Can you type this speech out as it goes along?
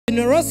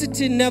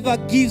Generosity never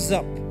gives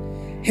up.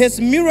 His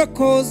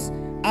miracles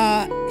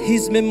are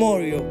his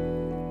memorial.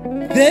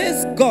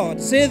 This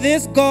God, say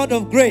this God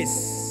of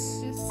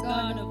grace. This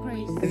God of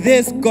grace.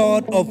 This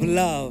God of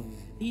love.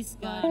 This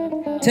God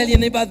of love. Tell your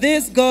neighbor,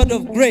 this God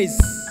of grace.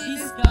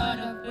 This God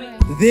of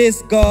grace.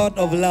 This God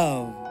of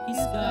love. This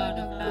God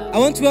of love. I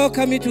want to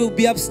welcome you to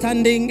be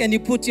upstanding and you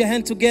put your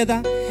hand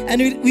together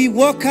and we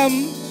welcome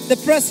the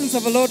presence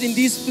of the Lord in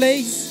this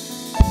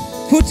place.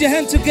 Put your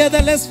hand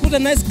together. Let's put a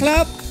nice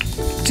clap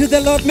to the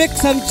Lord. Make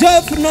some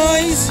joyful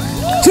noise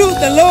to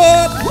the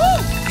Lord.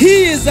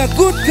 He is a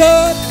good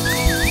God.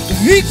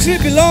 Victory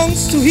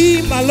belongs to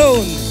him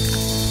alone.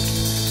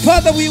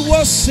 Father, we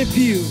worship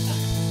you.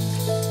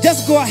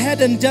 Just go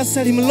ahead and just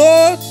tell him,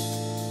 Lord,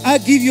 I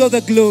give you all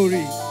the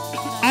glory.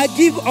 I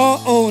give all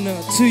honor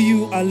to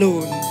you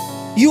alone.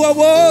 You are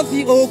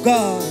worthy, oh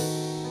God.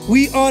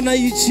 We honor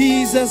you,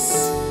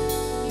 Jesus.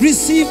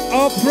 Receive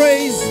our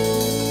praise.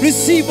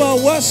 Receive our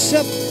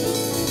worship.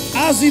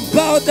 As we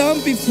bow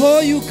down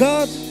before you,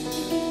 God,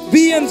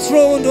 be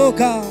enthroned, oh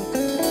God.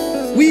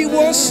 We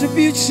worship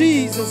you,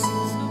 Jesus.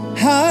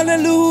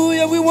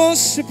 Hallelujah. We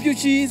worship you,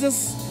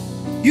 Jesus.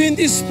 You're in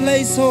this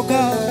place, oh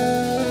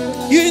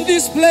God. You're in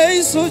this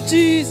place, oh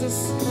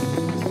Jesus.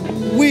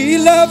 We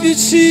love you,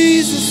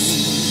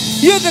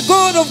 Jesus. You're the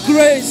God of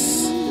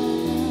grace.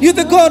 You're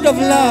the God of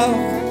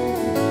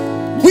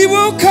love. We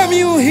welcome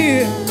you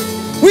here.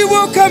 We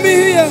welcome you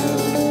here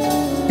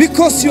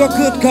because you're a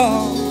good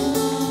God.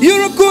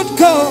 You're a good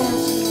God.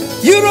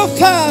 You're a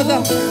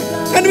Father.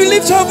 And we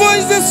lift our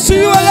voices to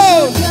you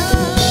alone.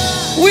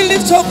 We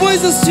lift our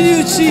voices to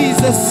you,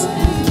 Jesus.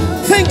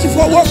 Thank you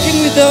for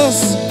walking with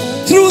us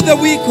through the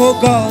week, oh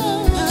God.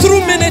 Through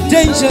many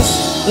dangers.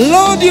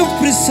 Lord, you've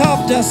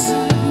preserved us.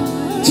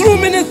 Through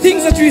many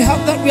things that we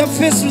have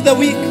faced through the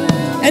week.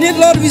 And yet,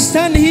 Lord, we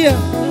stand here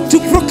to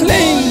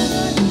proclaim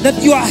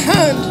that your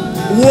hand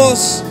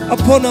was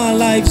upon our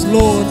lives,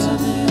 Lord.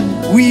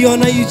 We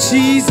honor you,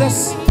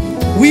 Jesus.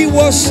 We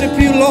worship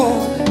you,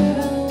 Lord.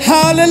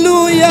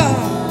 Hallelujah.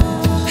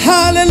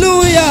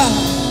 Hallelujah.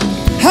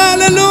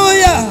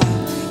 Hallelujah.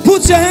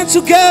 Put your hands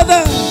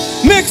together.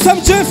 Make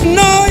some joyful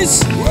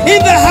noise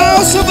in the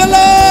house of the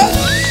Lord.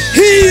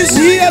 He is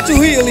here to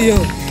heal you.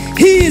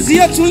 He is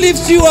here to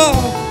lift you up.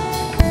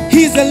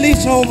 He is the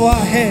lifter of our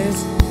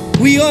heads.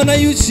 We honor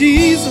you,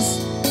 Jesus.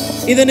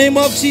 In the name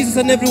of Jesus,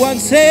 and everyone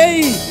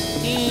say,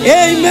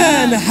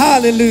 Amen.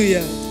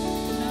 Hallelujah.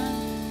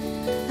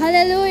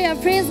 Hallelujah.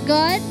 Praise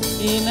God.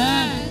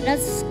 Amen.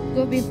 Let's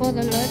go before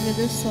the Lord with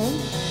this song.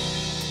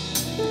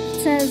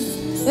 It says,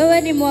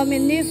 wewe ni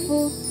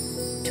mwaminifu,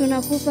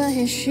 tunakupa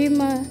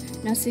heshima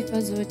na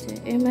sifa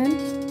zote. Amen.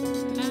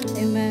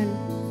 Amen.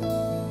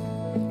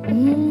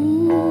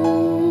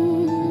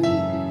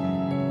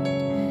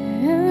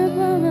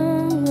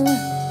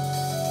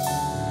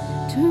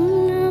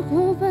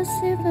 Tunakupa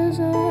sifa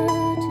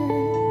zote.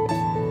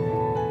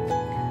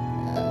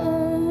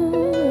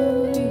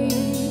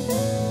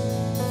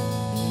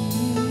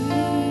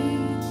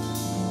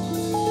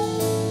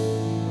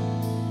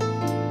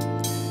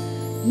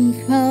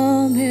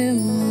 Mfalme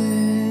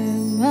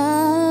mwema,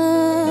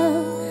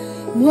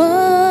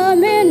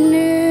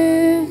 mwaminifu,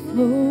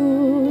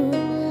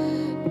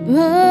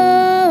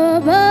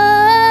 Baba,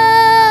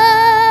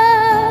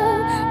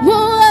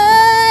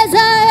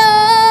 muweza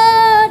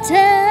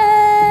yote,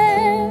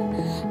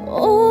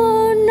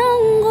 una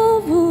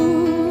nguvu,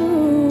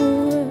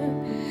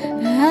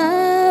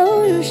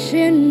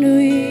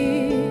 haushindwi,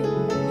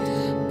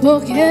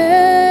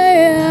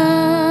 pokea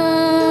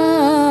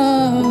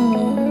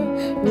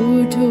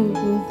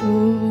utukufu.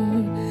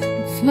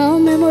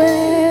 Mfalme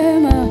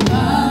mwema,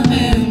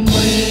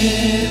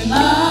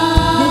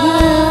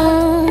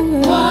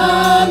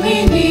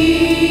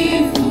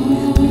 mwaminifu,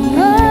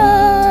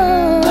 Baba,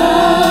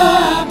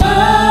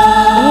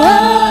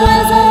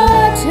 muweza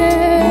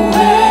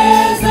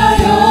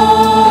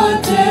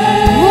yote,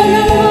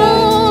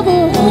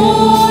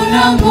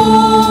 una nguvu,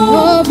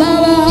 oh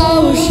Baba,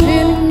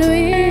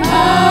 haushindwi,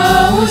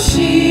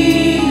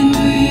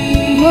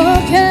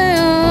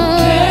 pokea,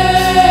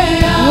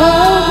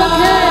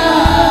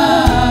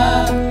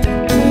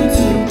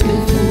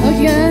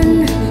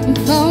 again,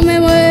 mfalme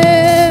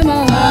mwema,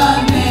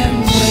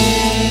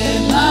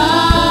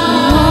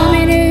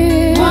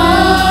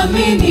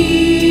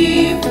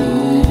 mwaminifu,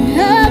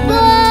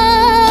 Baba,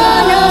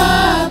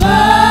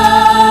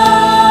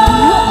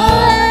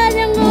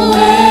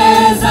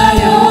 muweza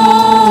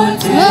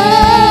yote,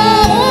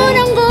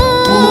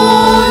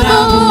 una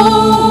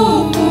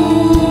nguvu,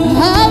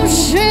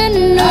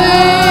 haushindwi,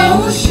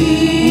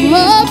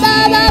 oh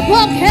Baba,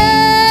 pokea.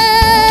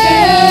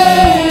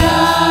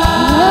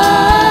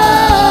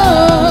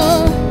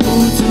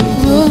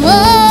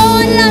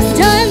 Last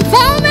time,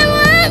 mfalme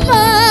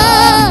mwema,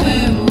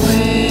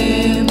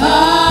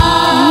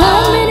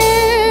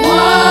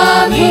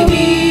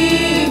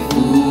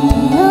 mwaminifu,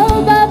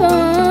 oh Baba,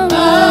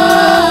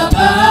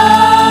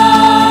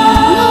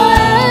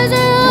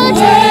 muweza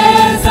yote,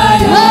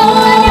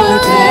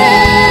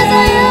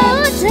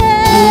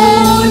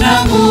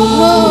 una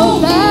nguvu, oh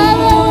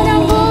Baba, una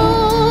nguvu,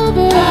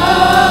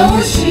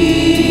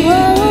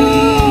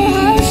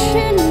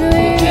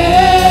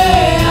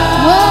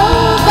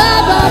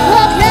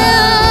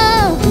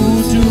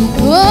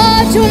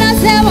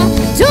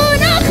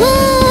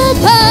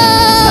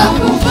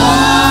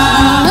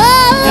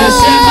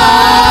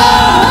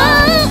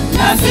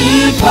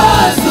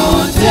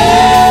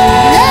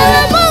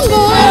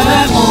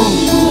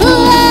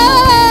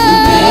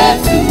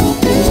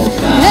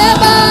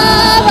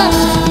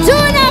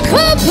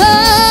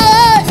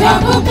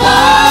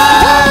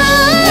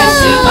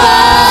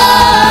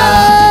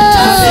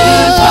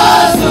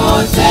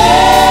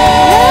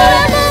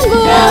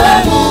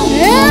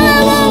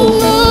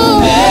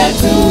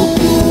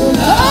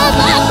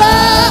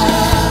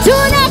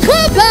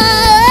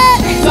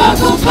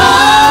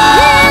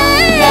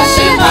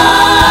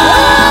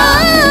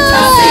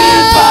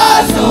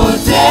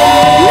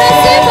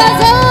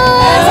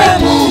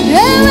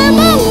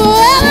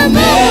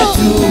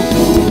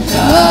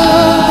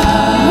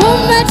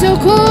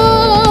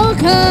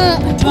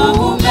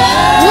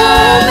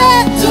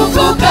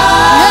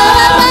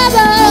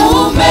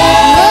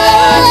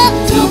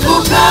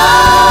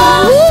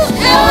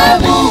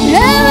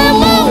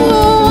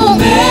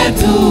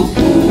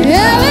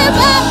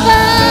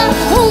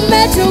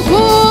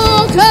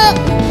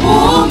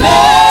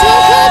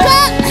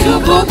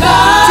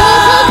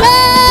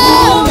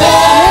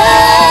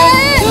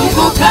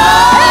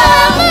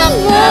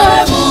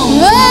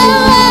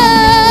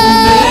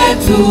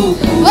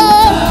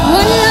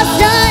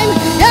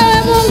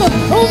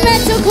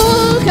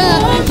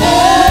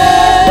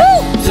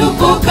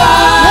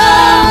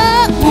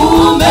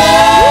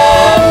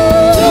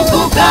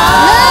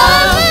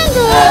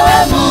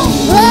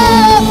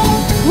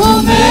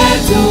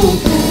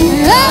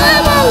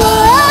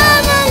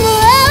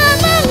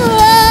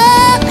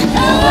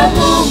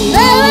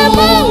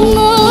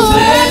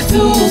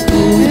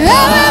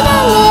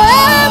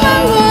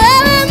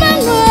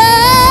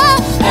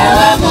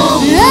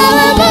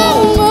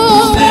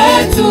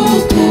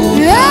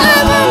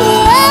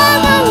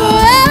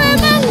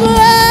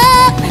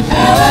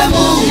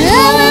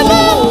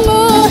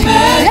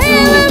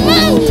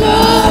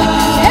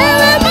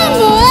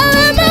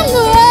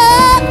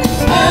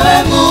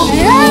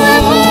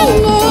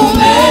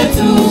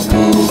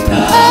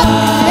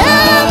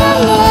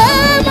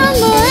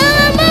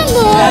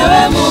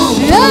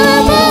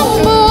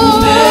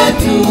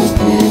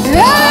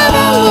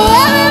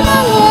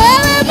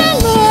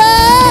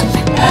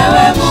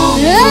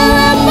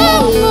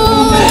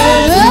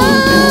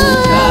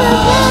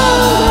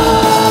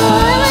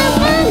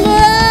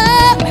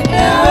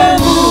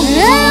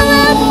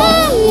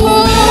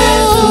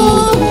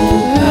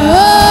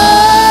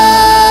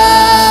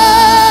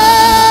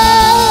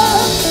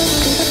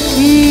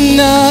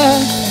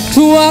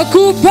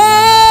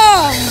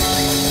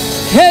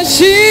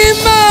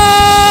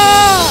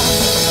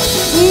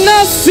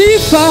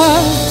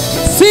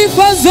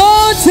 sifa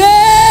zote.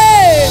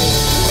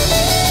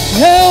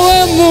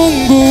 Ewe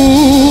Mungu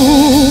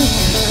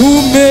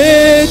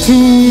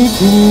umetukuka.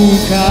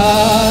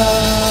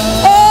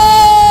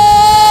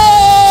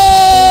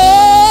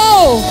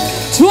 Oh,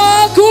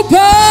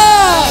 twakupa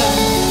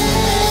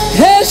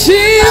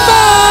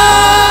heshima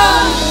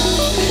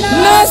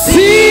na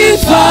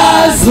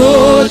sifa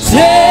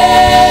zote.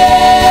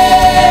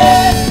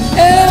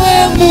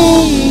 Ewe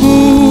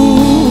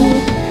Mungu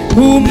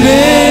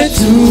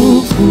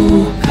umetukuka.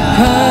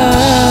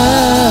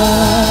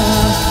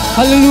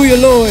 Hallelujah,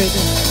 Lord.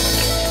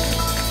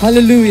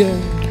 Hallelujah.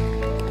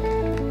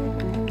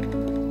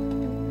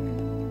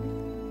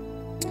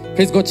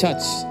 Praise God,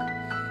 church.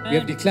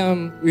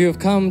 We have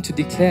come to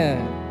declare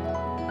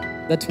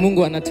that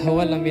Mungu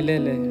anatawala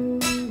milele.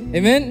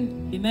 Amen.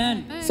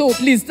 Amen. So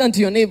please turn to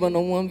your neighbor na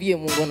mwambie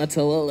Mungu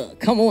anatawala.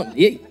 Come on.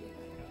 Yeah.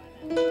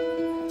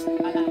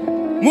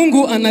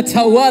 Mungu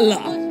anatawala.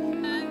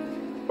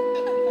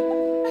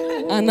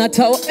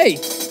 Hey.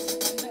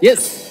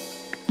 Yes.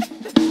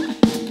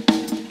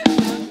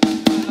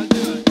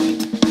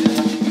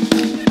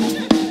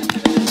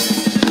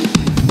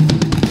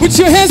 Put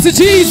your hands to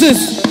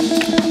Jesus.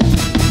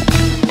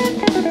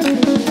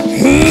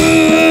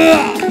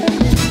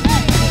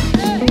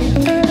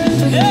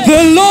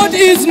 The Lord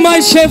is my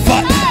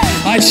shepherd,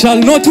 I shall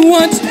not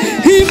want.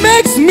 He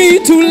makes me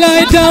to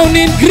lie down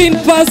in green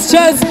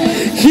pastures.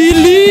 He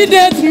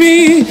leadeth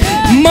me,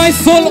 my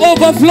soul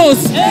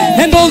overflows.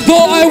 And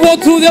although I walk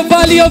through the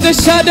valley of the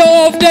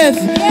shadow of death,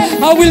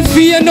 I will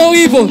fear no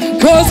evil,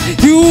 cause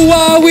you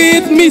are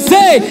with me.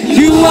 Say,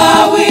 you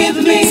are with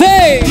me.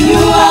 Say, you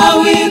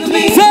are with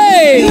me.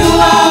 Say, you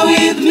are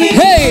with me.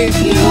 Hey,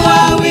 you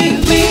are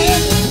with me.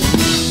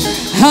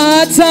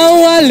 Hata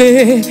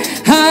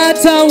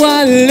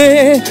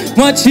wale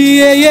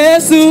mwachie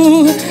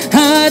Yesu.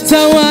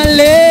 Hata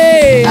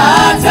wale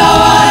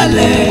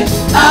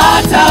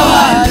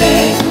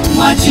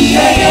mwachie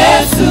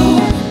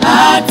Yesu.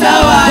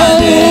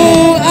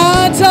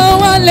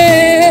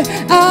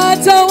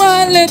 Hata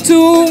wale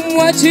tu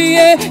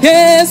mwachie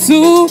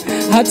Yesu.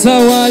 Hata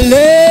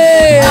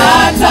wale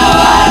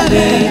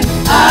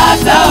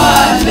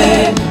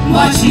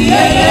mwachie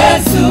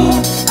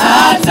Yesu.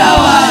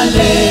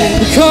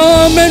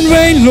 Come and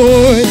reign,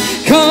 Lord,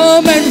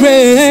 come and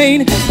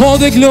reign. All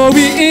the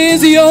glory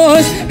is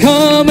yours.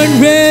 Come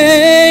and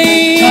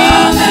reign.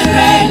 Come and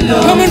reign,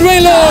 Lord. Come and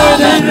reign, Lord.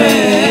 Come and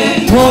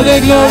reign. All the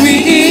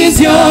glory is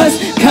yours.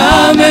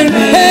 Come and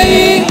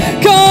reign.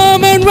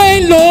 Come and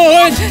reign,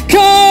 Lord.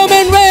 Come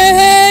and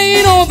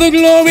reign. All the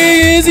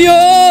glory is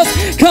yours.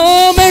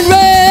 Come and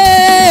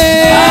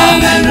reign.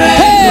 Come and reign,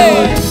 hey,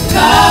 Lord.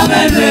 Come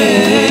and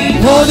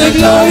reign. All the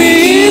glory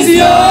is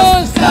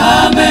yours.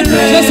 Come and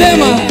reign.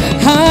 Nasema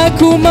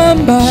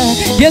hakumamba,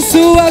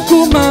 Yesu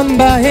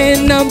hakumamba,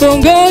 ena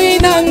bongo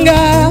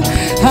inanga.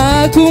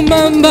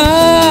 Hakumamba,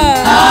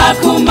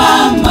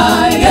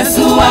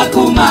 Yesu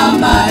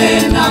hakumamba,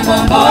 ena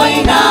bongo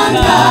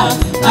inanga.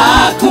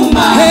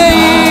 Hakumamba,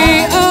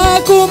 hey,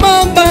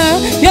 hakumamba,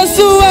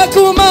 Yesu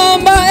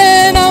hakumamba,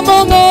 ena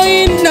bongo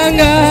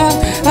inanga.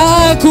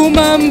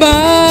 Hakumamba,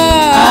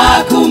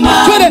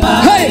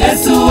 hey,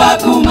 Yesu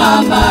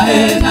hakumamba,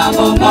 ena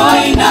bongo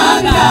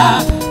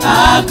inanga.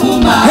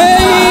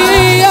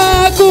 Hey,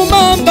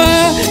 akumamba,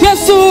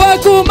 Yesu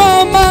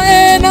akumamba,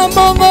 ena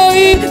mongo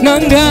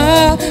inanga.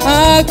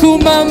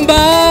 Akumamba,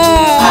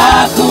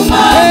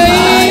 hey,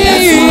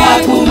 Yesu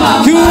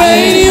akumamba, you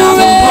reign.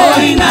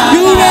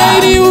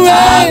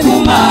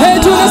 Hey,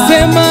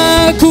 tunasema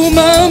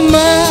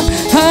akumamba,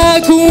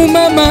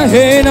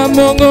 ena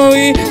mongo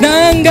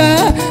inanga.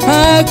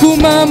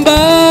 Akumamba,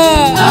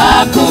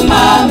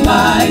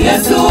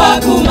 Yesu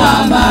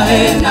akumamba,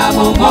 ena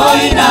mongo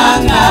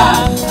inanga.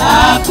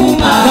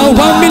 Na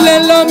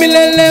wa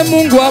milele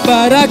Mungu wa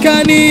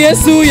baraka ni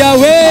Yesu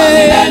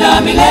Yahweh.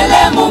 Wa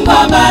milele Mungu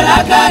wa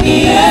baraka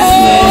ni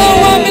Yesu.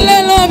 Wa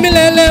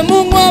milele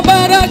Mungu wa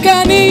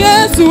baraka ni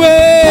Yesu. Wa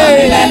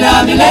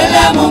milele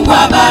Mungu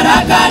wa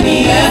baraka ni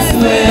Yesu.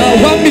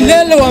 Wa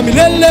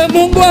milele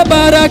Mungu wa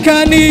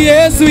baraka ni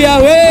Yesu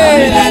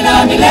Yahweh.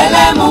 Wa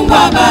milele Mungu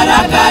wa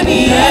baraka ni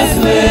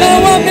Yesu.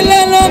 Wa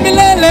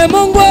milele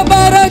Mungu wa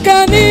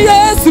baraka ni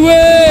Yesu. Wa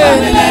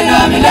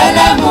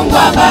milele Mungu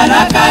wa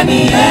baraka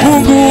ni Yesu.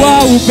 Mungu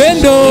wa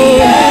upendo,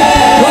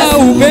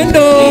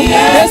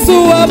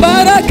 Yesu wa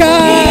baraka,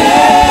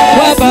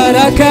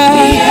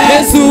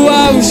 Yesu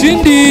wa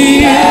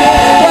ushindi,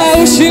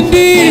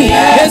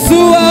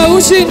 Yesu wa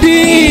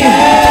ushindi,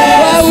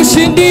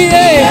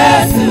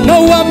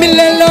 no wa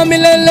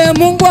milele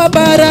Mungu wa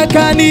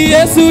baraka ni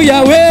Yesu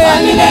Yahweh. Wa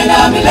milele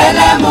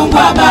Mungu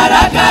wa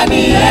baraka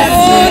ni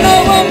Yesu. No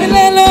wa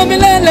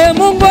milele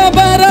Mungu wa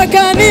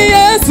baraka ni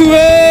Yesu. Wa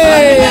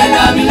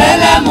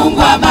milele Mungu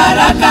wa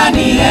baraka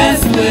ni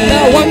Yesu.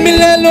 Wa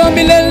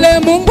milele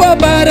Mungu wa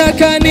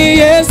baraka ni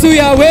Yesu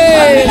Yahweh.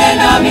 Wa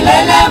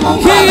milele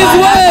Mungu wa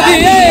baraka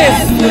ni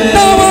Yesu.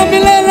 Wa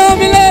milele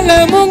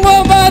Mungu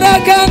wa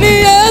baraka ni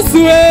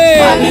Yesu. Wa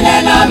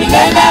milele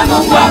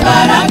Mungu wa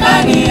baraka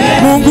ni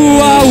Yesu. Mungu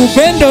wa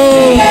upendo,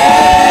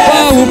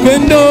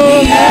 upendo,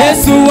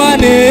 Yesu wa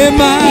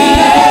neema,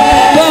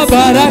 wa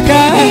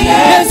baraka,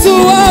 Yesu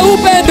wa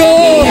upendo,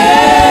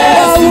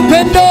 wa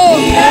upendo,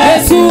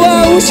 Yesu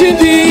wa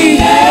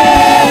ushindi.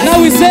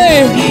 Now we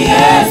say,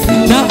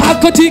 na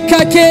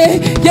akotika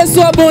ke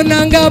Yesu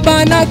abonanga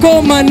bana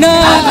komana,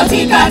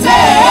 akotika te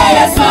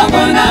Yesu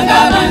abonanga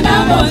bana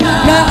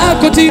komana, na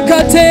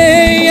akotika te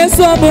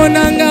Yesu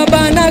abonanga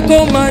bana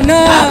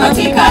komana,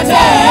 akotika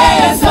te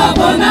Yesu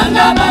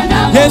abonanga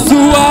bana, Yesu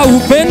wa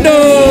upendo,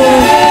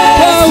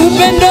 wa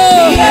upendo,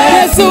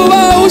 Yesu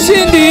wa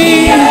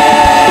ushindi,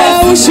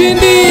 wa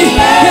ushindi,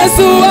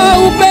 Yesu wa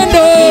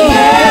upendo,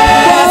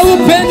 wa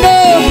upendo,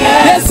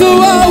 Yesu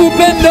wa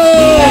upendo.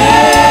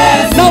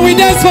 Now we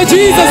dance for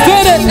Jesus.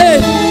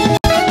 20,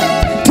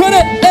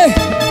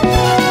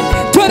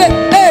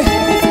 20,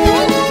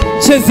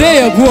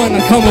 chezea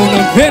Bwana kama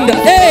unampenda.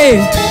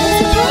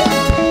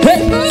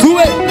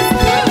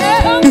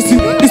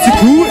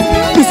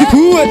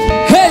 Isikuwe.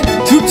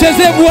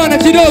 Tuchezee Bwana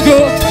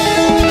kidogo.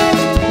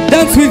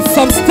 Dance with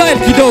some style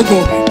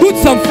kidogo. Put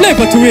some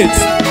flavor to it.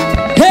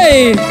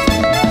 Hey.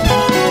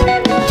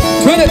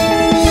 20.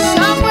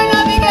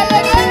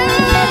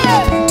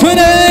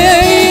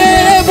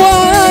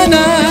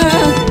 Bwana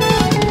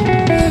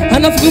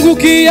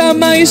anafungukia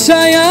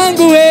maisha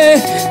yangu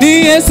we,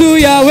 ni Yesu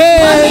Yawe.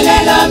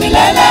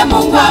 Milele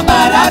Mungu wa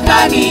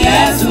baraka ni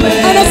Yesu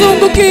we.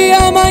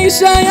 Anazungukia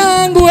maisha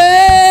yangu we,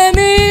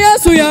 ni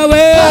Yesu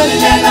Yawe.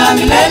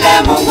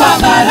 Milele Mungu wa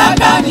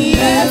baraka ni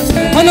Yesu.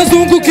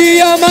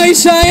 Anazungukia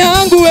maisha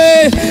yangu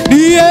we,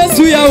 ni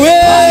Yesu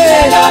Yawe.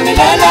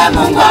 Milele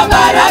Mungu wa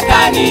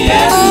baraka ni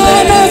Yesu.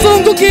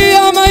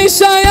 Anazungukia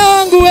maisha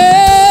yangu we,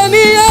 ni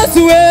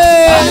Yesu we.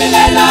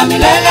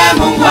 Milele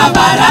Mungu wa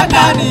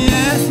baraka ni Yesu.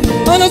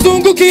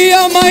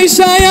 Anazungukia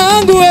maisha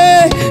yangu we,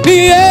 ni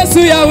Yesu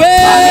Yawe.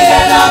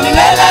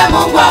 Milele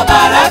Mungu wa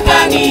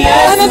baraka ni Yesu.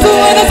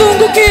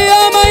 Anazungukia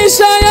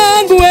maisha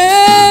yangu we,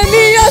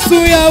 ni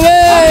Yesu Yawe.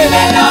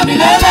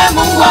 Milele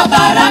Mungu wa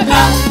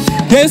baraka.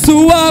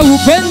 Yesu wa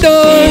upendo,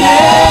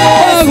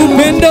 wa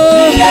upendo,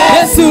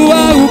 Yesu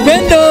wa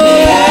upendo,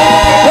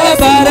 wa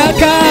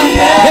baraka,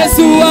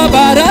 Yesu wa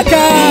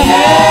baraka,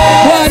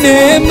 wa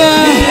neema,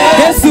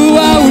 Yesu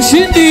wa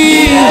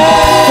ushindi,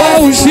 wa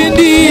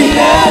ushindi.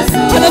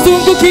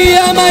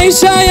 Anazungukia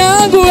maisha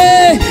yangu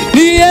we,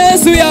 ni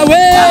Yesu Yawe.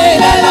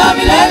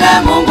 Milele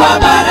Mungu wa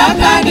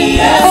baraka ni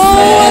Yesu.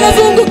 Oh,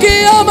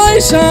 anazungukia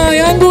maisha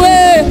yangu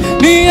we,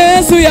 ni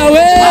Yesu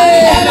Yawe.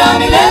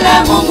 Milele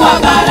Mungu wa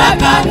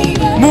baraka ni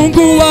Yesu.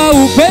 Mungu wa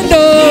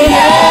upendo,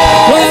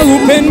 wa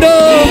upendo,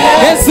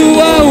 Yesu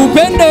wa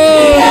upendo,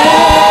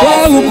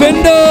 wa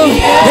upendo,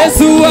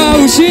 Yesu wa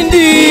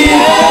ushindi,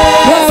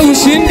 wa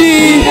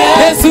ushindi,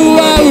 Yesu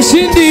wa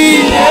ushindi.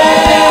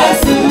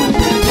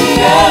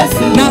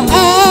 Na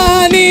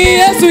ani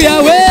Yesu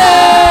Yawe,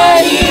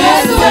 ani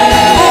Yesu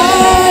Yawe,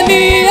 ani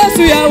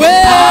Yesu Yawe,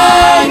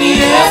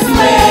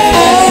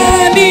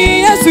 ani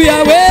Yesu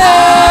Yawe,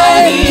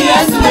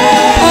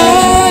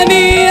 ani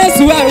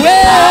Yesu Yawe,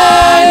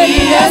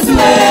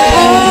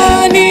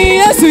 ani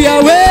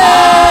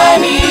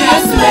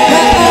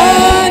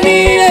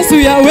Yesu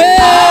Yawe,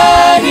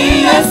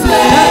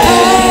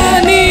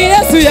 ani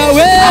Yesu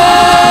Yawe,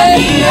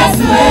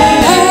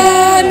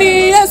 ani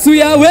Yesu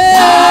Yawe.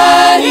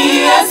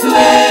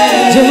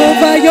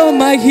 Jehovah, you're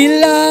my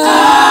healer.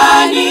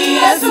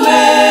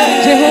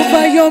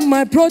 Jehovah, you're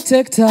my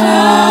protector.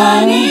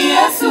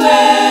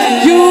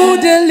 You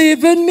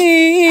delivered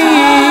me.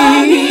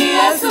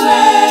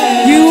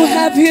 You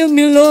have healed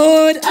me,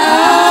 Lord.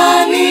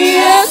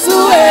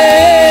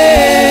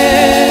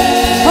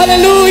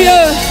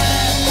 Hallelujah.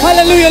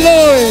 Hallelujah,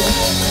 Lord.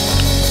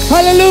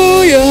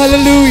 Hallelujah.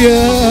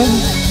 Hallelujah.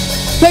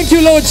 Thank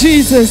you, Lord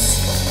Jesus.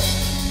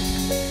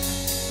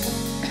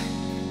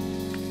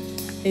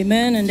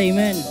 Amen and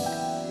amen.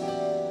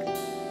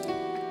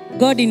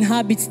 God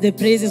inhabits the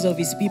praises of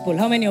his people.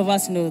 How many of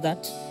us know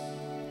that?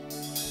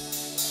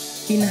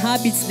 He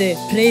inhabits the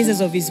praises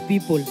of his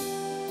people.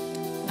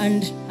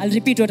 And I'll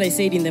repeat what I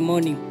said in the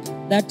morning,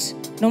 that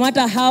no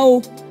matter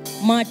how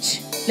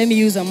much, let me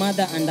use a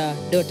mother and a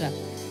daughter.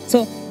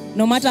 So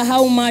no matter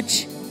how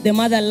much the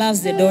mother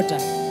loves the daughter,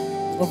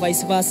 or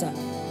vice versa,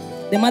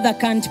 the mother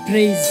can't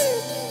praise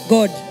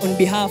God on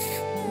behalf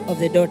of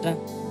the daughter.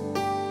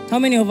 How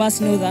many of us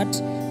know that?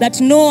 That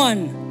no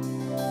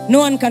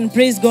one can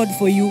praise God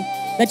for you.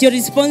 That you're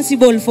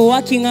responsible for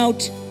working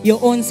out your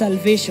own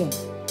salvation.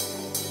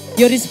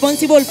 You're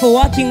responsible for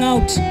working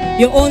out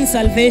your own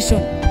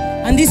salvation.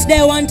 And this day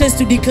I want us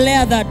to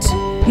declare that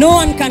no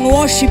one can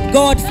worship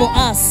God for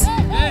us.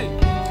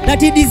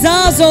 That he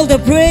deserves all the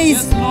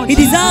praise. He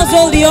deserves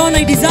all the honor.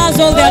 He deserves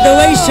all the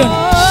adoration.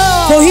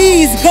 For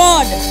he is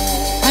God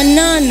and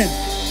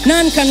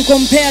none can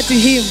compare to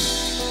him.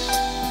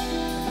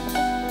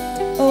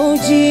 Oh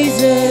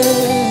Jesus,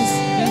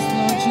 yes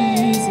Lord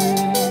Jesus,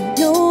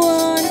 no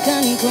one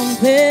can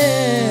compare.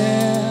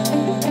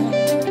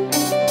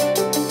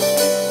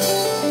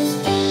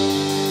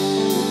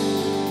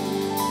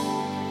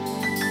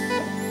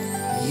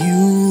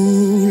 You,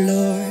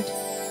 Lord,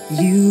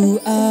 you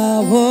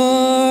are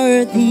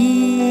worthy.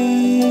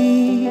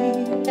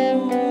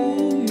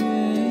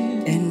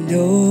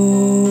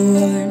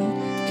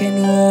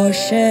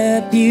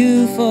 worship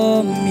you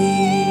for me,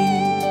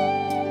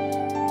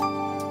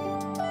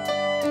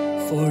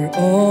 for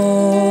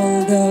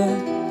all the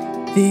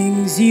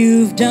things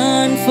you've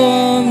done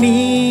for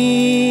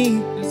me.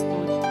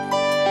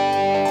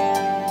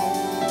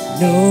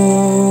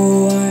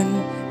 No one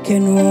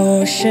can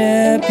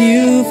worship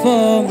you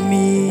for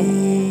me.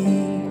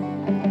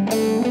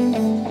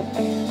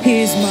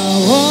 Here's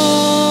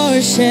my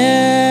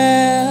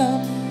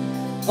worship,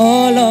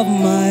 all of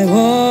my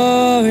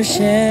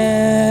worship.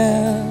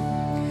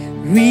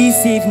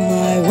 Receive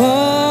my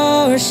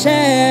worship,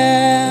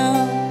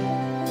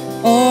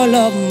 all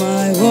of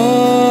my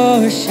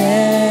worship.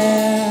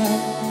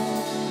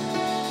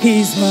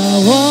 Here's my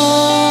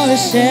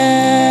worship,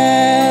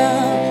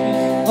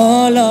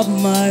 all of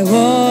my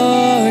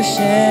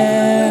worship.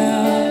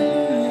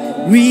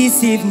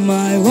 Receive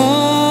my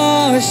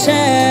worship,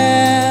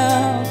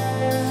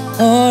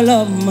 all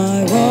of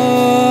my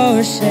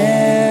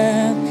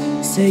worship.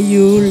 Say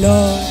you,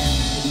 Lord.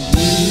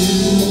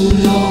 You,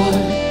 Lord,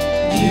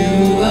 you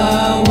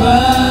are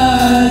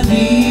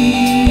worthy.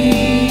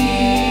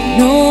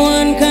 No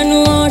one can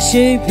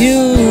worship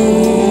you. No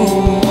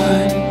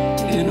one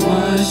can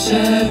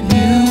worship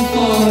you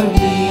for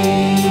me.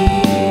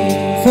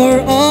 For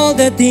all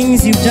the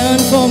things you've done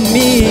for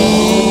me. All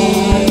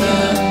the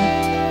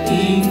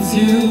things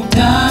you've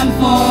done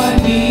for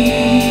me.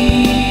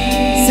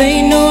 Say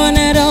no one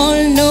at all,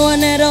 no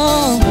one at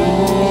all. No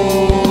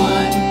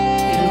one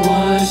can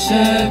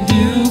worship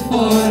you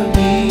for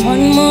me.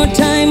 One more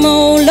time,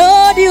 oh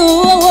Lord, you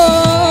are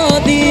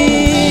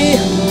worthy.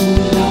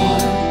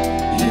 Lord,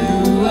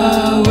 you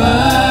are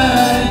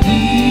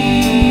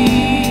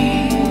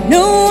worthy.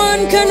 No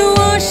one can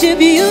worship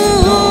you.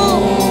 No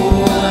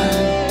one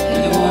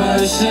can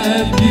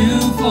worship you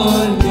for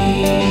me.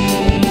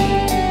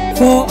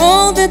 For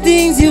all the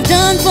things you've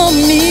done for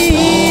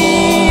me.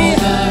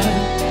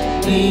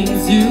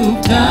 Things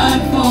you've done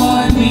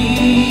for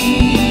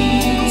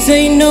me.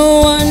 Say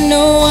no one,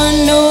 no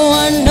one, no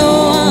one, no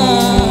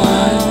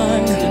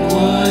one can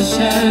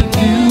worship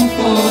you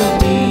for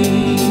me.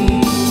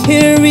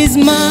 Here is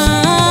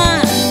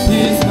my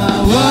Here's my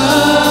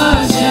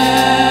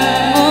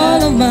worship.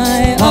 all of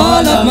my,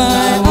 all of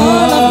my,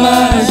 all of my.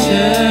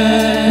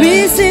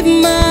 Receive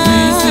my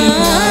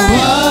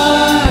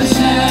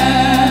worship.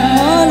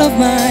 all of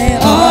my,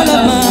 all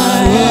of my.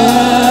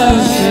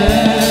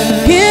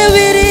 Here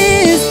it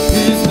is,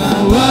 Here's my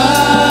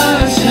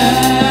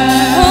worship.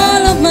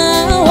 all of my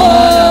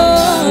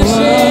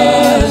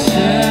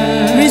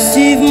worship.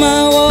 Receive my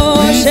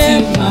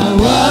worship, My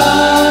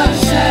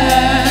worship.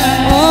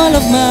 all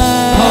of my.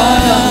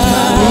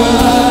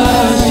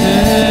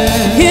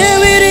 Here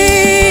it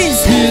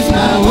is, Here's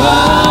my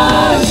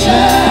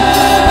worship.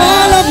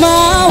 all of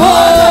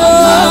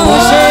my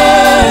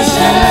worship.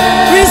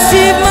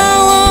 Receive my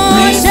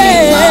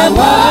worship,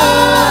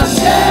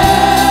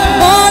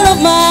 all of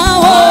my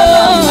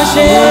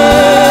worship.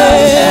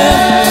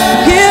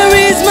 Here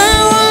is my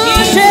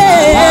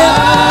worship,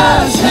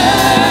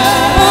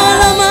 all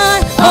of my,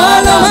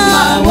 all of my.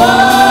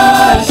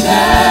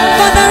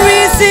 Father,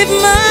 receive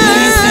my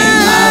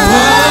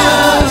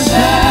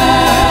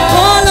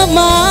all of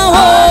my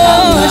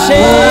worship.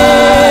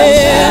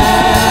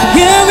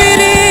 Here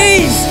it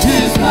is,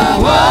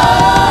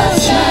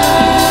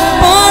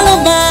 all of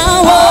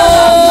my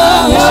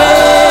worship.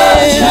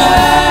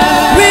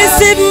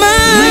 Receive my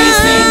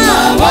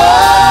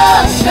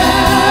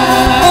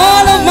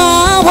all of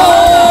my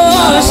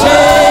worship.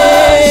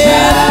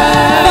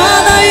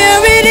 Father,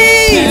 here it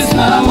is,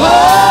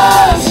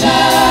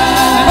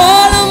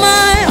 all of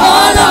my,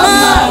 all of my.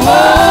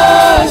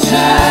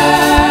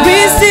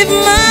 Receive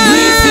my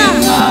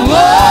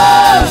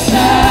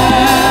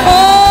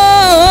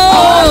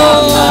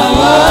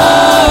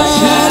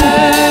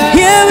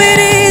here it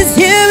is,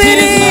 here it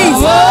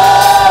is,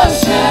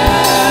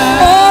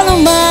 all of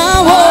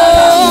my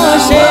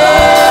worship.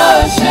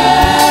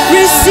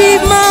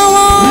 Receive my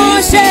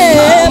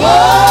worship,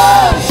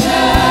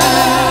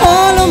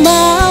 all of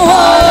my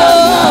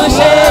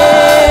worship.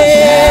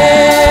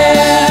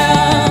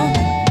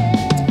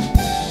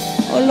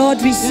 Oh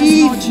Lord,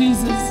 receive,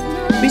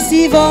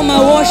 receive all my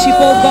worship,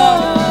 oh God.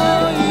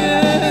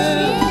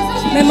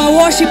 May my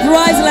worship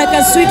rise like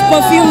a sweet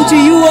perfume to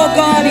you, oh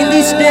God, in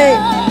this day.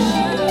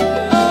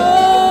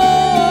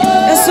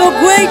 You're so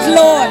great,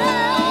 Lord.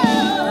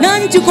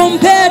 None to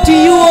compare to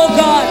you, oh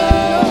God.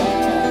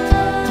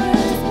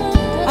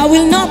 I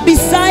will not be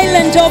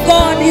silent, oh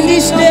God, in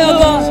this day, oh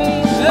God,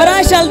 but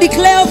I shall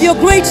declare of your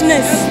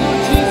greatness.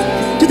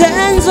 To the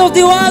ends of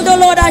the world, oh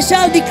Lord, I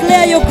shall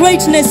declare your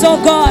greatness, oh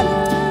God.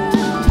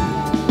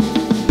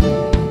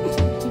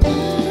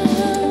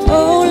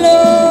 Oh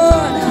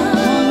Lord,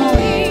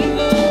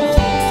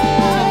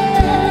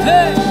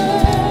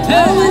 I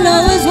will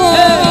always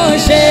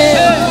worship.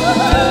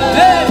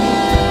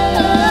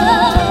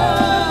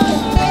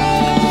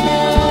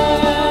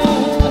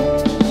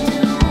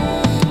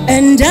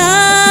 And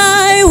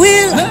I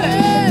will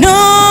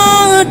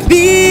not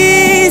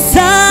be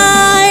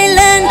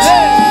silent.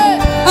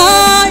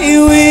 I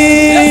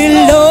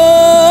will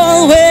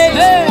always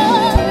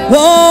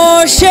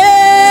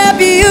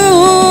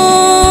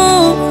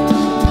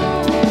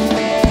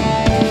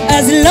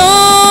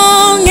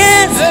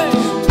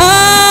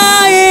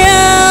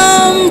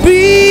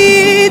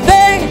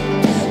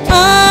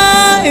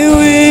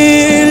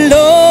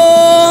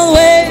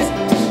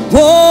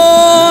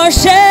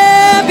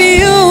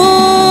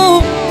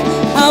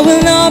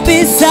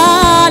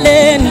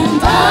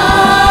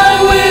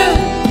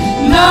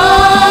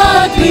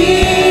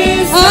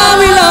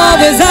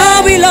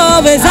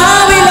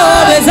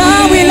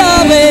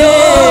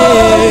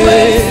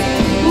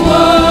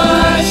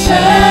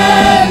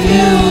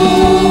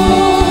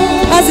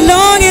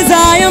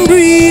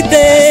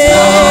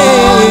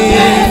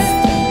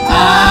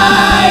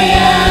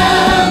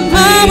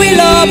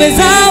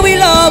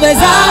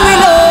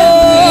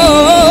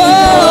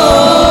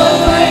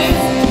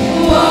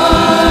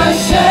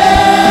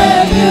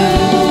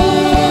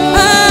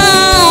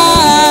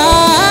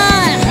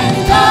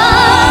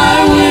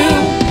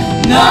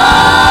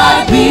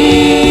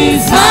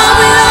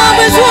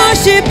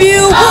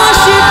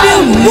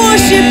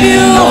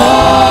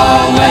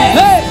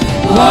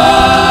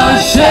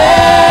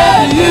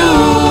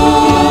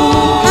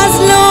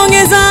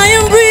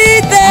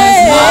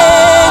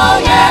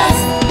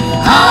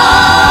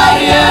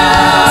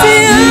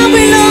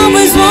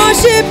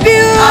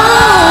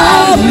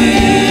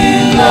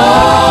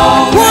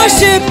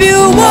you,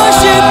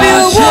 worship you,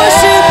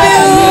 worship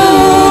you.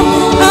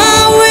 I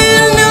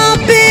will not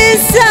be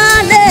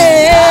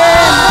silent.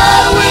 I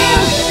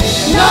will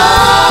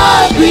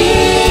not be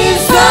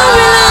I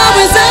will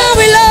always, I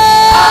will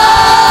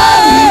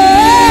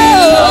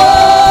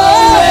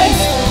always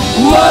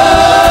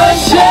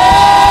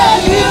worship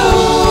you.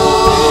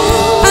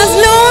 as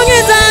long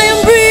as I am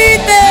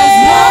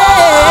breathing.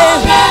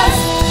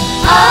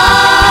 I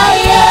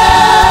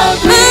am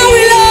I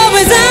will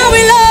always, I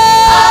will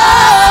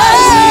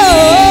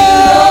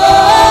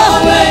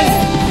always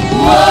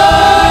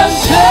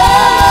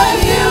worship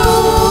you.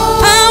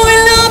 I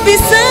will not be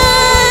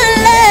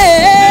silent.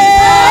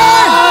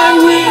 I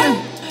will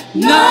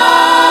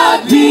not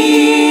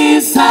be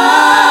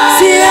silent.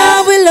 See, I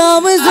will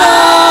always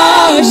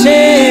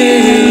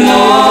worship.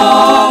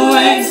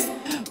 Always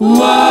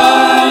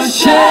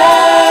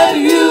worship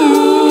you.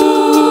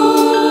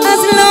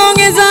 As long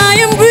as I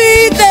am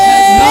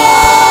breathing.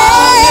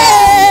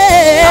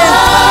 I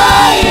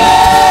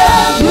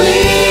am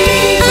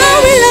breathing. I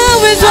will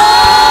always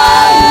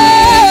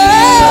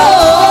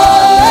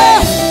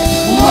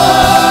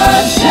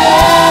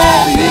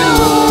Worship you.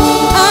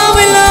 I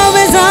will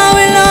always, I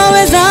will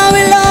always, I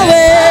will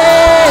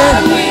always.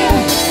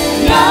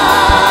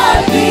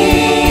 Not be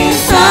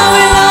I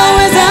will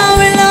always, I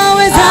will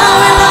always, I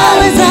will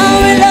always, I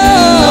will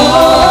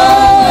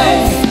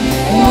always.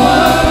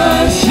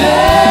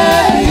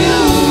 worship you.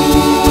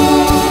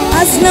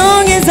 As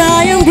long as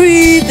I am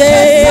breathing.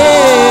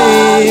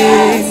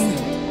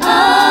 I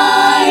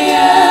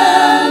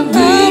am I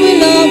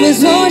will always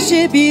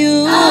worship you.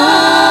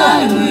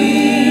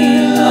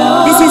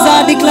 This is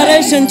our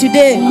declaration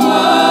today,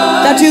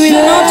 that we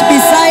will not be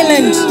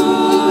silent.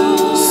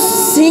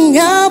 Sing,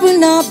 I will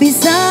not be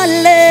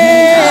silent.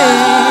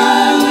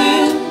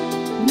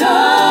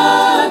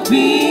 not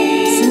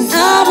be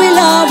I will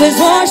always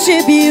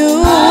worship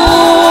you.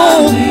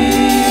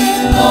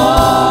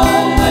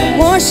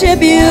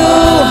 Worship you.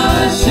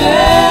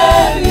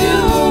 worship you.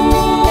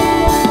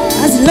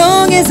 As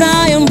long as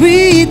I am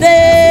breathing.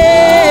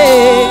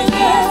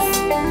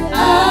 I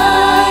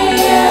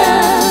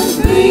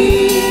am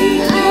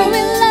breathing. I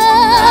will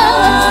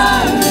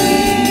always,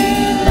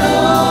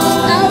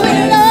 I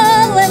will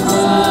always.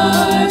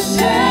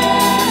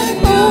 Worship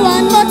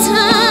One more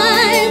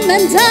time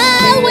and I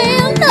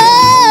will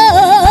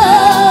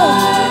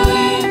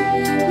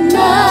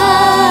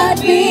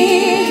not be.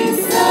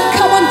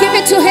 Come on, give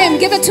it to him,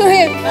 give it to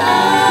him.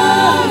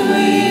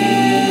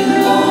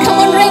 Come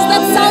on, raise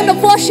that sound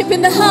of worship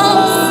in the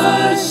house.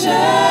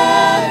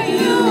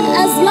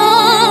 As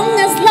long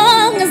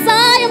as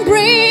I am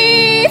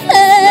breathing.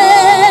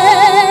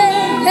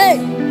 Hey.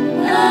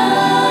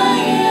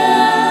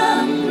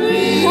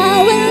 I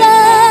will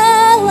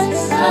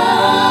always, I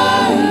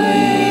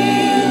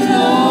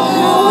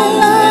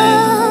will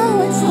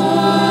always.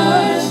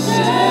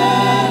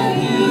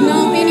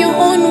 Now in your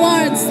own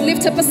words,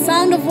 lift up a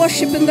sound of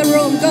worship in the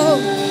room. Go.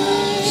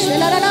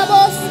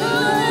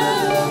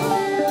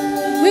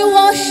 We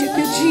worship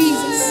you,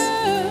 Jesus.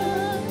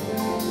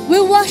 We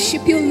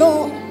worship you,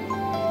 Lord.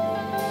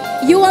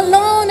 You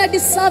alone are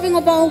deserving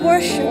of our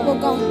worship, oh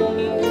God.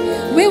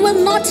 We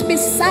will not be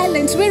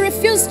silent. We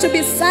refuse to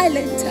be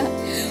silent.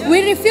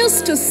 We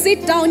refuse to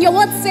sit down. Your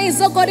word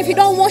says, oh God, if you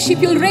don't worship,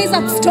 you'll raise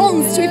up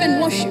stones to even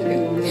worship you.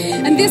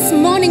 And this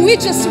morning, we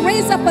just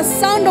raise up a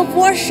sound of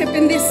worship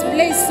in this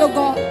place, oh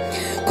God.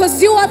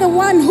 Because you are the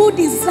one who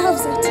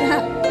deserves it.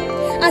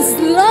 As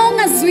long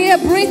as we are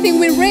breathing,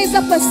 we raise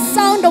up a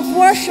sound of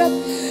worship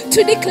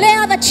to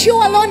declare that you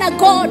alone are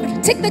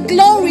God. Take the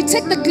glory,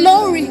 take the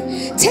glory,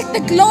 take the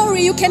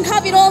glory. You can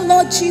have it all,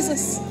 Lord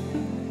Jesus.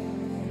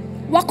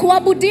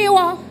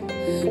 Wakuabudiwa,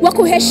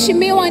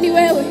 wakuheshimiwa ni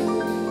wewe.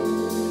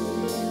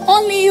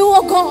 Only you,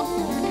 oh God.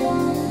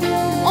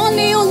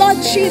 Only you, Lord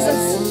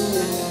Jesus.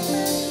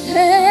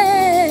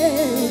 Hey.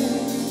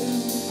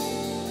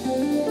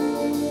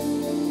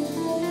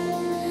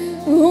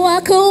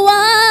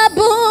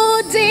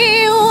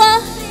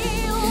 Wakuabudiwa,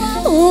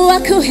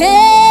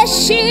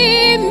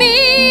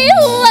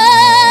 wakuheshimiwa.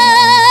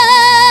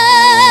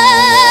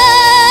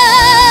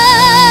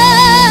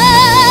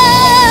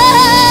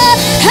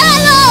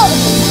 Hello,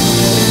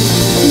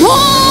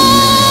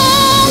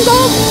 Mungu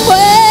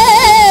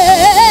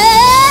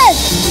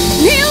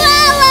ni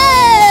wewe.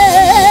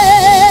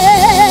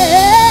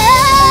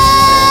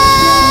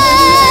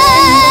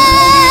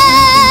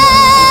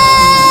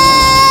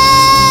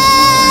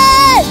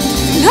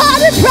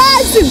 Lord, we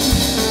praise you.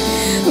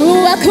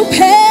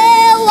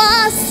 Wakupewa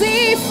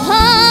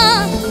sifa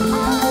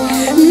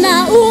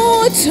na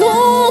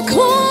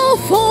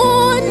utukufu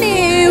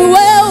ni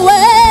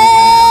wewe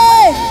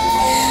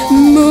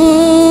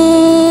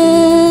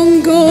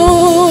Mungu.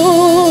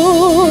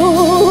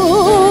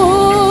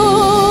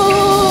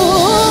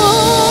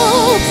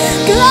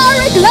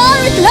 Glory,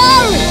 glory,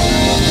 glory.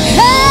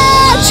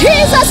 Hey,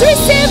 Jesus,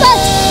 receive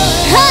it.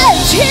 Hey,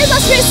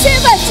 Jesus,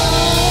 receive it.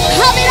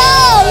 Have it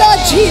all,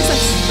 Lord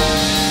Jesus.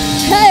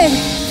 Hey,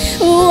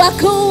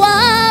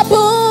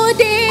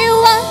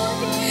 wakuabudiwa,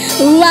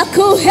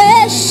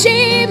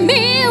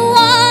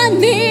 wakuheshimiwa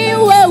ni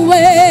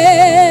wewe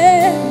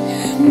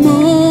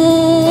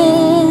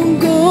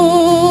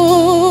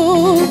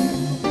Mungu,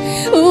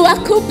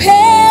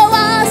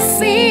 wakupewa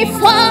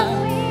sifa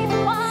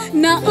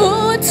na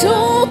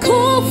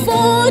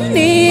utukufu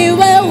ni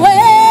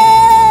wewe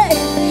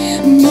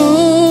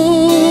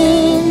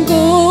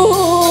Mungu,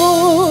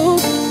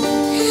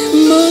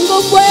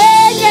 Mungu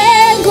mwenye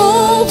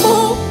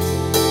nguvu,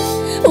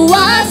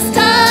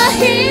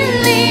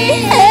 wastahili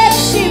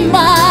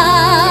heshima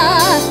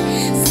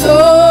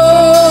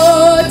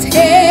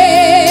zote.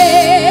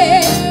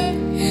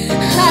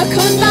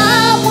 Hakuna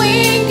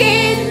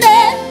mwingine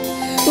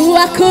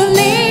wa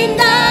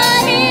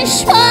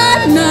kulinganishwa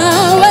na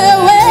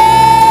wewe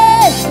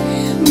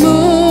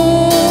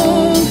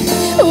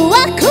Mungu,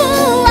 wa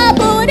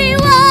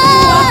kuabudiwa,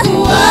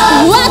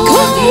 wa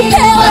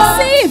kupewa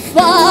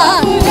sifa,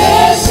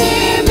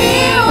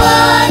 Kuheshimiwa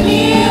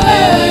ni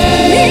wewe.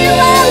 ni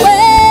wewe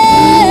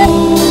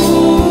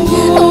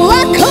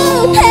wa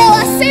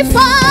kupewa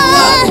sifa,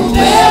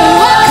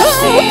 wa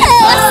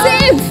kupewa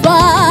sifa,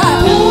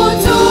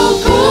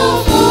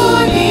 Utukufu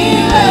ni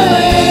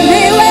wewe.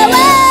 ni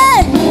wewe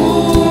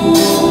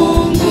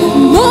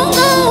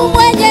Mungu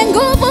mwenye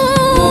nguvu,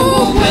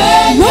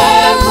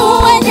 Mungu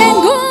mwenye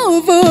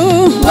nguvu,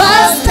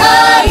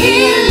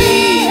 Wastahili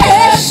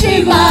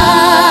heshima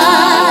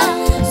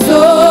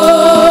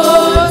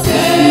zote.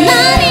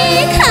 nani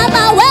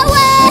kama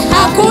wewe?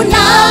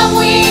 Hakuna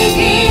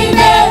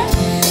mwingine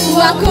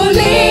wa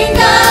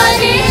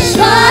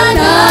kulinganishwa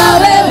na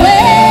wewe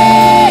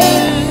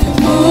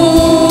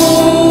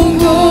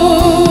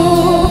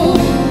Mungu.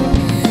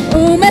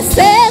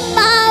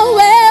 Umesema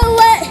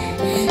wewe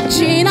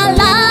jina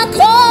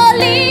lako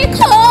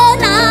liko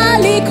na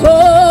liko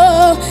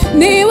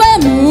niwe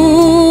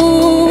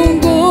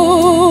Mungu,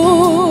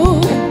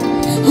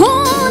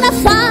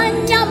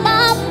 unafanya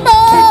mambo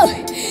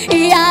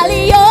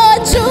yaliyo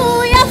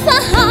juu ya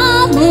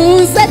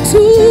fahamu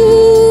zetu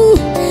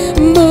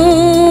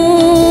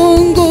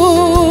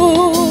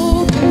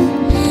Mungu,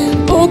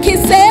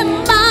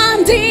 ukisema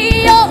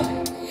ndio,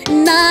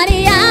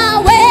 nani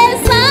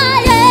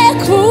awezaye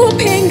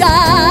kupinga?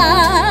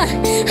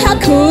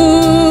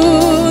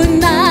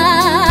 Hakuna.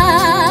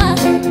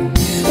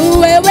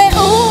 Wewe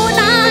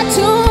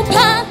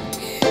unatupa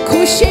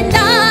kushinda